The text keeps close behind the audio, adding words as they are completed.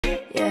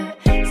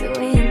yeah. So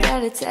we ain't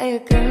gotta tell your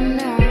girl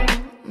now.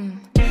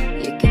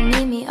 You can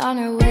meet me on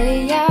our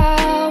way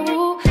out.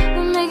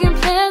 We're making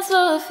plans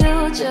for a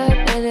future.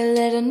 Better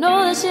let her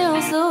know that she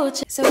don't suit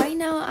you. So right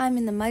now I'm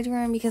in the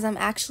mudroom because I'm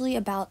actually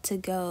about to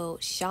go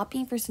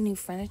shopping for some new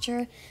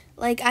furniture.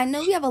 Like, I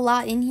know we have a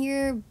lot in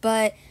here,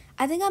 but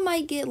I think I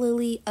might get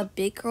Lily a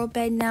big girl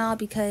bed now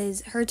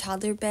because her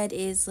toddler bed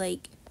is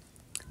like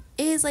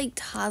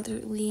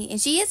toddlerly,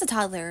 and she is a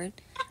toddler,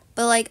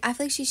 but like I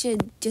feel like she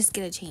should just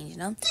get a change, you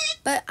know.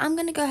 But I'm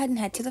gonna go ahead and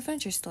head to the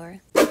furniture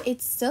store.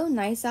 It's so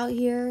nice out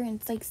here, and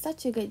it's like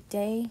such a good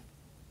day.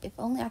 If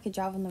only I could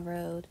drive on the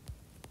road.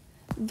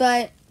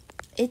 But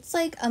it's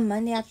like a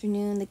Monday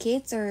afternoon. The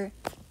kids are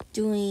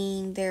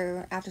doing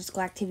their after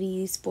school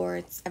activities,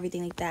 sports,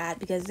 everything like that,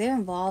 because they're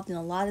involved in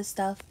a lot of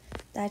stuff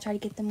that I try to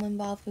get them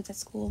involved with at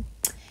school.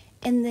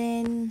 And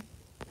then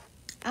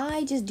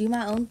I just do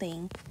my own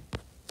thing,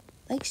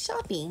 like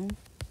shopping.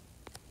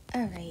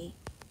 Alright,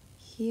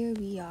 here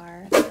we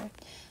are.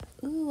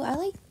 Ooh, I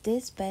like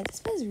this bed.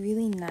 This bed is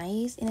really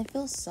nice and it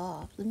feels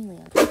soft. Let me lay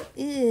on it.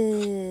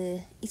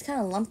 Ew, it's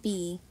kind of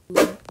lumpy.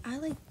 Ooh, I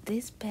like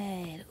this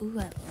bed. Ooh,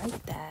 I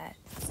like that.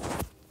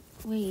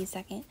 Wait a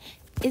second.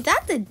 Is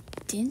that the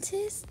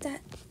dentist?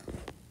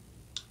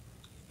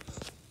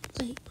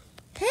 Wait.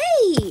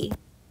 Hey!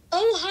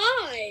 Oh,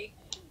 hi!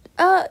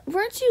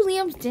 Weren't you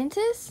Liam's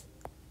dentist?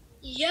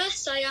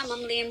 Yes, I am. I'm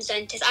Liam's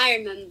dentist. I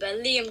remember.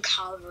 Liam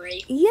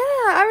Calvary. Yeah,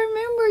 I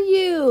remember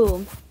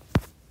you.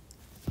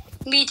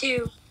 Me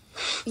too.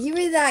 You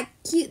were that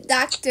cute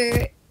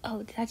doctor.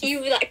 Oh, did I just...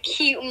 You were that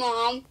cute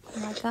mom. Oh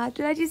my god,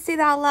 did I just say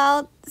that out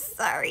loud?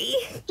 Sorry.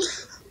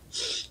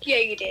 Yeah,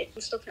 you did. I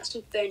was looking at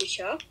some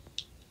furniture.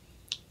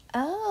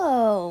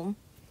 Oh.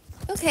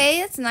 Okay,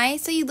 that's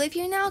nice. So you live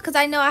here now? Because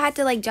I know I had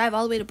to like drive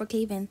all the way to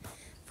Brookhaven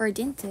for a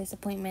dentist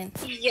appointment.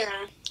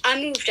 Yeah,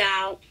 I moved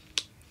out.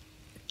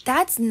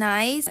 That's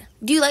nice.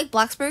 Do you like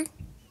Bloxburg?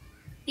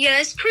 Yeah,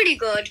 it's pretty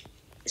good.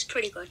 It's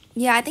pretty good.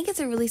 Yeah, I think it's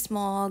a really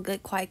small,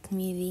 good, quiet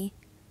community.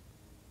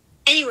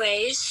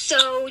 Anyways,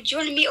 so do you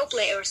want to meet up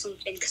later or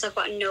something? Because I've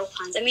got no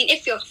plans. I mean,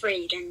 if you're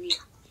free, then yeah.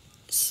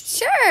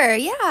 Sure,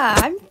 yeah,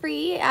 I'm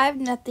free. I have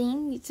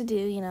nothing to do,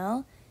 you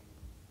know.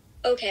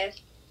 Okay,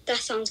 that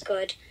sounds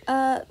good.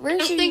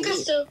 Where's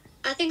your...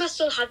 I think I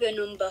still have your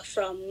number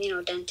from,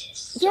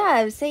 dentists. So.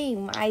 Yeah,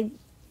 same. I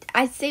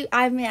saved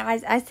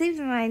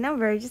my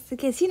number just in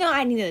case. You know,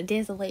 I needed a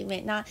dentist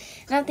appointment. Not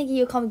thinking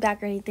you'll call me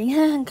back or anything.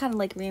 I'm kind of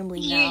like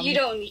rambling now. You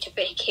don't need to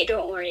vacate.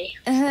 Don't worry.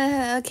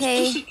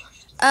 Okay.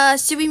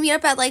 Should we meet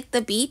up at like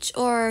the beach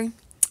or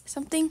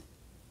something?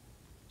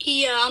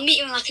 Yeah, I'll meet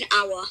you in like an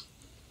hour.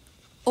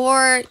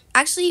 Or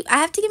actually, I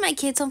have to get my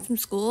kids home from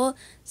school.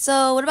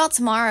 So what about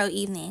tomorrow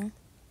evening?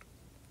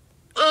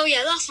 Oh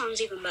yeah, that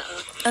sounds even better.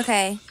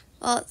 Okay.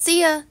 Well, see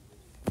ya.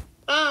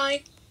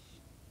 Bye.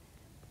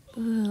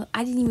 Ooh,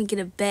 I didn't even get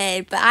a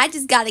bed, but I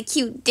just got a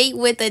cute date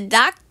with a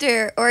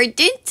doctor or a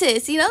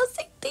dentist, you know,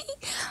 same thing.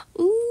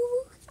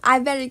 Ooh, I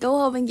better go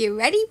home and get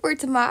ready for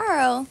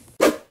tomorrow.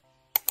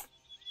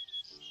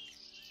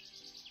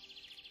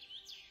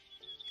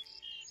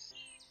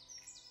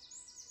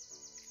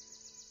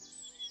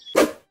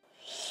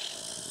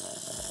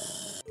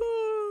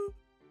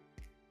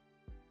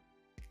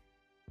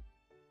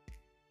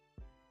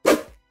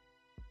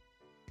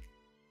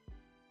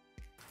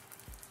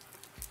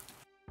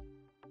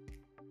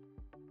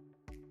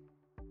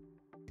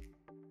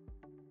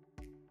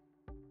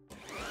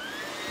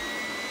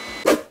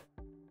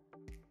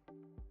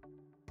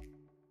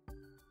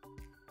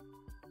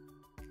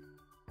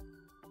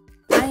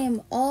 I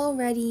am all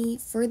ready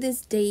for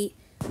this date.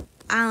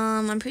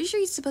 I'm pretty sure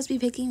he's supposed to be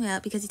picking me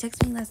up because he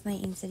texted me last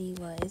night and said he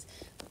was.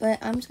 But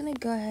I'm just gonna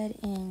go ahead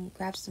and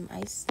grab some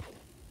iced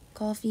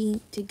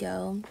coffee to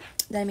go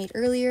that I made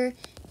earlier,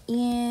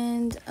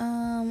 and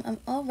I'm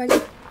all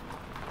ready.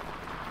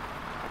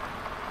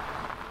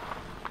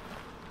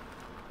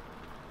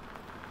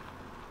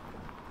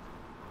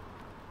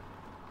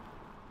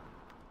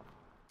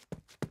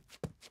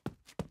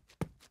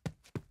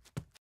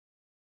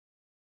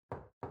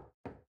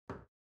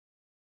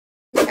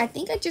 I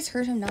think I just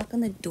heard him knock on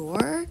the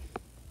door.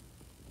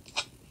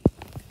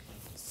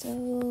 So,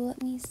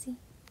 let me see.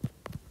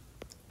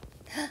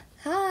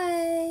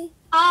 Hi!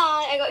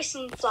 Hi, I got you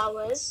some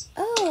flowers.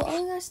 Oh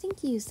my gosh,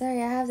 thank you. Sorry,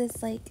 I have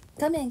this, like...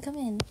 Come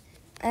in.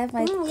 I have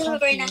my You have a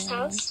very nice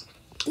house.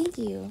 Thank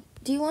you.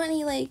 Do you want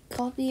any, like,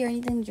 coffee or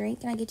anything to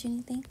drink? Can I get you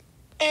anything?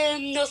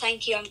 No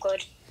thank you, I'm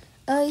good.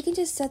 You can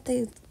just set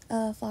the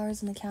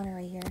flowers on the counter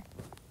right here.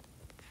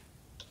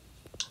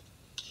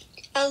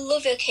 I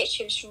love your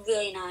kitchen, it's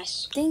really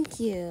nice. Thank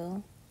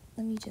you.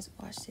 Let me just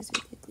wash this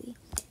really quickly.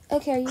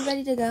 Okay, are you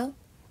ready to go?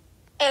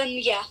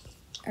 Yeah.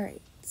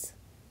 Alright.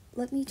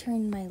 Let me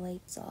turn my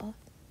lights off.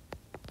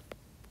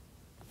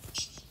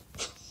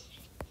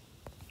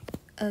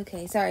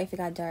 Okay, sorry if it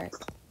got dark.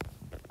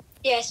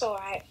 Yeah, it's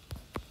alright.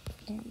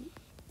 And...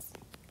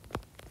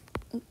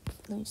 Oops,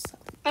 let me just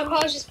stop. My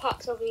car's just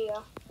parked over here.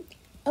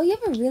 Oh, you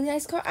have a really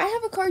nice car? I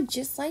have a car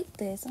just like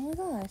this. Oh my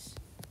gosh.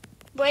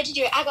 Where did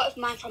you... I got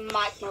mine from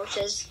Mike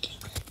Motors.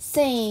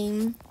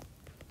 Same.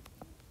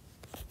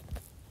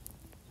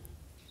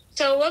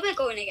 So where are we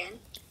going again?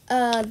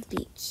 The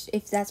beach,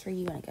 if that's where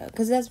you want to go,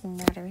 because it doesn't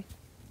matter.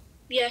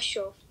 Yeah,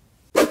 sure.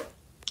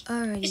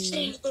 Alrighty. It's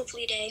a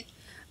lovely day.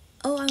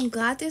 Oh, I'm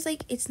glad there's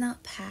like, it's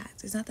not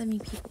packed. There's not that many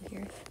people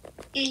here.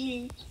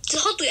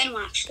 There's hardly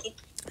anyone actually.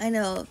 I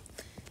know.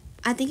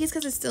 I think it's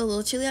because it's still a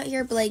little chilly out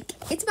here, but like,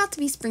 it's about to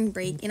be spring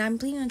break, and I'm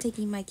planning on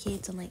taking my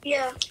kids on like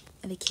Yeah.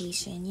 a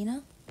vacation, you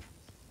know?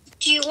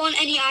 Do you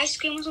want any ice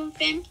cream or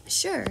something?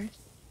 Sure.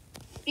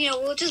 You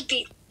know, we'll just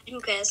be. Who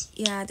cares?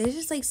 Yeah, they're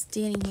just like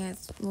standing here.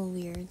 It's a little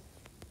weird.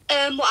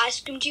 What ice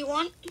cream do you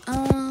want?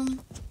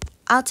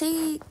 I'll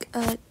take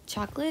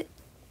chocolate.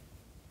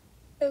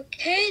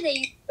 Okay, there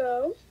you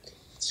go.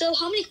 So,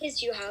 how many kids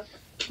do you have?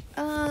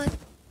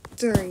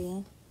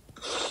 3.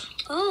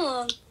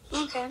 Oh,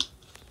 okay.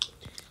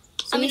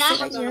 So I have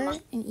right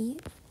here and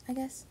eat, I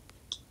guess.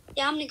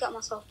 Yeah, I'm gonna get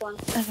myself one.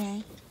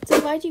 Okay.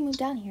 So why'd you move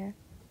down here?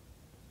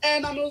 I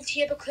moved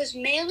here because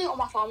mainly all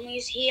my family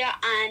is here,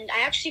 and I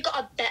actually got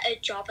a better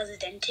job as a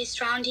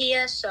dentist around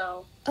here,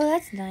 so. Oh,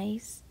 that's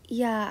nice.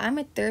 Yeah, I'm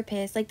a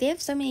therapist. Like, they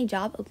have so many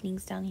job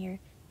openings down here.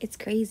 It's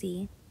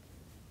crazy.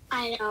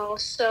 I know,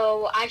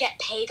 so I get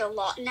paid a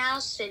lot now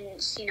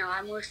since, you know,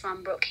 I moved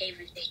from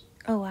Brookhaven.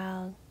 Oh,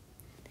 wow.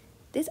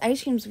 This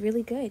ice cream's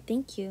really good.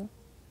 Thank you.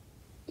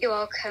 You're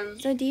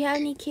welcome. So, do you have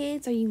any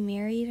kids? Are you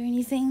married or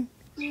anything?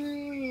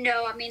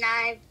 No, I mean,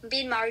 I've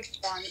been married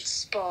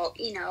once, but,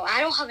 you know,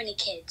 I don't have any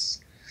kids.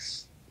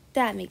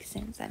 That makes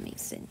sense. That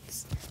makes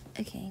sense.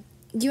 Okay.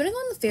 Do you want to go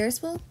on the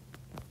Ferris wheel?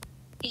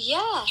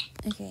 Yeah.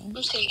 Okay. I'm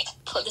just going to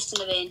put this in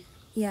the bin.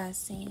 Yeah,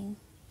 same.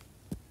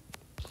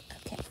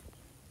 Okay.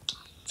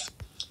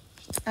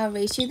 I'll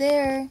race you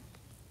there.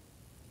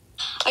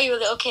 Are you a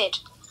little kid?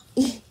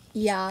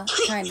 Yeah,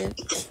 kind of.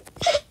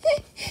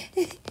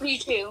 Me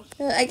too.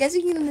 I guess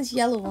we can get on this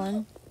yellow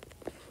one.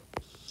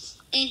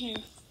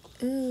 Mhm.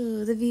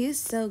 Ooh, the view is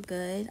so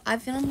good.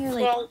 I've been on here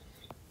like... Well,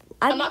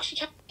 I'm actually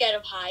kind of scared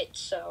of heights,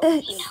 so,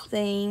 you know.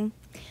 Same.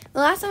 The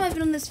last time I've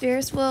been on this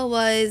Ferris wheel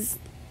was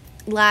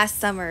last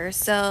summer,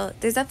 so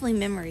there's definitely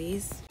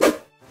memories.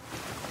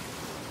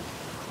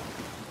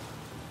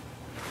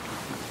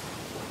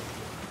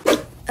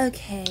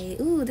 Okay.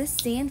 Ooh, this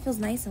sand feels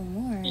nice and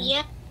warm.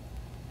 Yeah.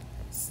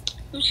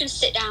 I'm just gonna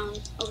sit down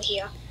over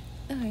here.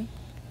 Okay.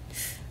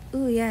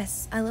 Ooh,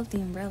 yes. I love the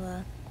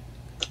umbrella.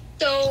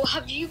 So,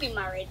 have you been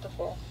married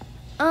before?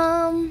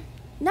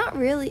 Not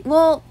really.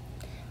 Well,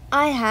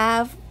 I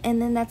have, and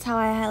then that's how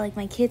I had like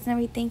my kids and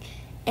everything.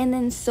 And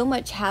then so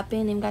much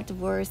happened and got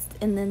divorced,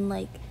 and then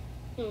like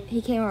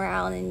he came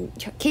around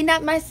and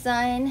kidnapped my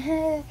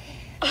son.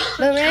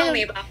 But Tell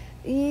me about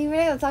it. we're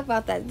not gonna talk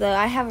about that though.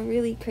 I have a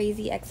really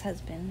crazy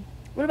ex-husband.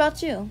 What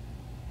about you?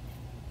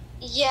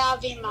 Yeah,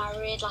 I've been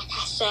married, like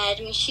I said.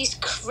 I mean, she's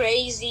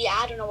crazy.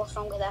 I don't know what's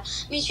wrong with her.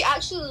 I mean, she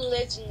actually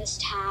lives in this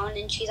town,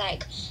 and she's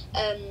like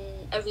a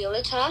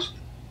realtor.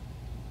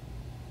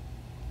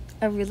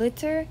 A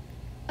realtor?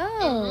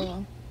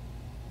 Oh,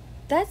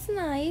 that's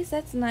nice.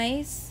 That's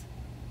nice.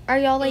 Are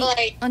y'all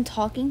like on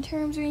talking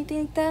terms or anything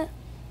like that?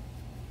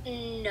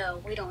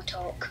 No, we don't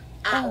talk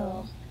at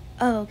all.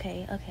 Oh,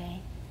 okay, okay.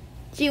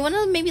 Do you want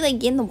to maybe like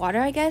get in the water?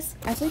 I guess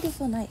I feel like it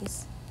feel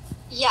nice.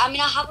 Yeah, I mean,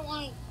 I haven't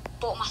really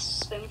bought my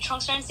swim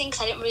trunks or anything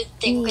because I didn't really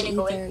think we were gonna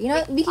go in. You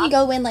know, we can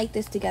go in like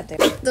this together.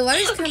 The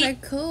water's kind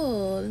of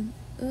cold.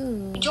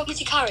 Ooh. Do you want me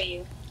to carry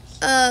you?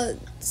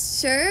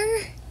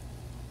 Sure.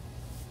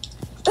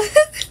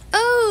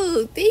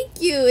 Oh, thank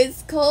you.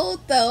 It's cold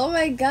though. Oh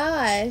my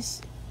gosh.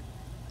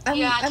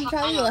 I'm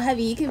probably a little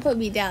heavy. You can put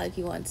me down if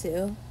you want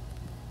to.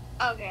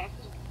 Okay.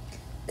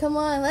 Come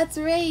on, let's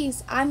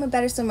race. I'm a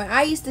better swimmer.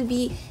 I used to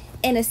be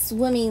in a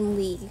swimming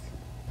league.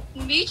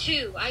 Me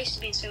too. I used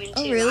to be in swimming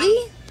too. Oh,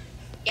 really?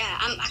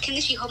 I can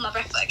literally hold my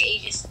breath for like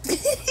ages.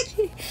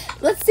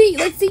 Let's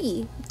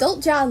see.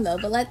 Don't drown though,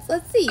 but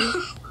let's see.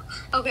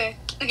 Okay,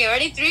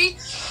 ready? 3,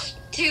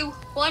 2,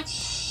 1.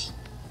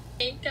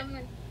 Okay, come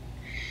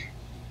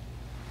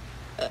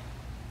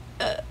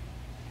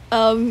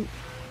on.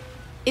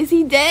 Is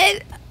he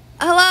dead?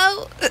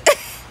 Hello?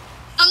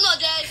 I'm not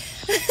dead.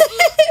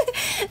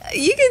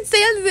 You can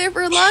stay under there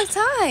for a long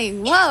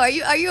time. Wow, are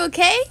you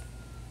okay?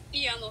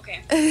 Yeah, I'm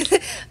okay.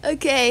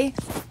 Okay.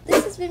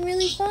 This has been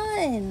really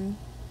fun.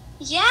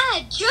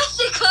 Yeah,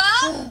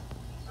 Jessica!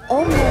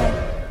 Oh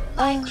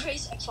my. My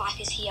crazy ex-wife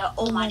is here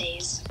all my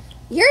days.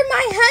 You're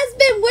my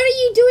husband. What are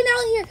you doing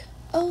out here?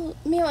 Oh,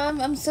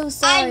 ma'am, I'm so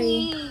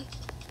sorry.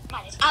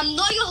 I'm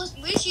not your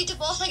husband. We actually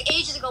divorced like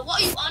ages ago.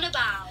 What are you on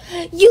about?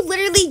 You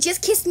literally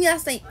just kissed me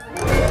last night.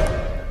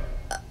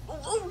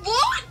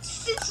 What?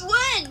 Since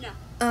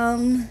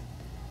when?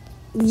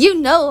 You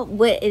know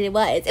what it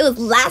was. It was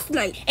last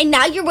night. And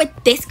now you're with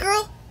this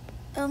girl?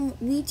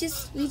 We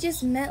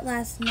just met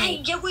last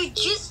night. Yeah, we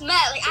just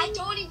met. Like,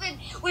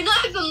 we're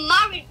not even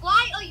married.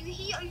 Why are you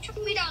here? Are you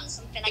tracking me down or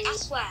something? Like, I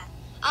swear.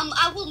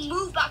 I will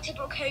move back to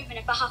Brookhaven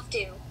if I have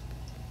to.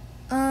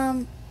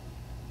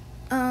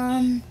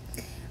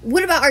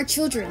 What about our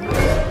children?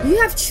 You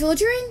have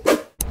children?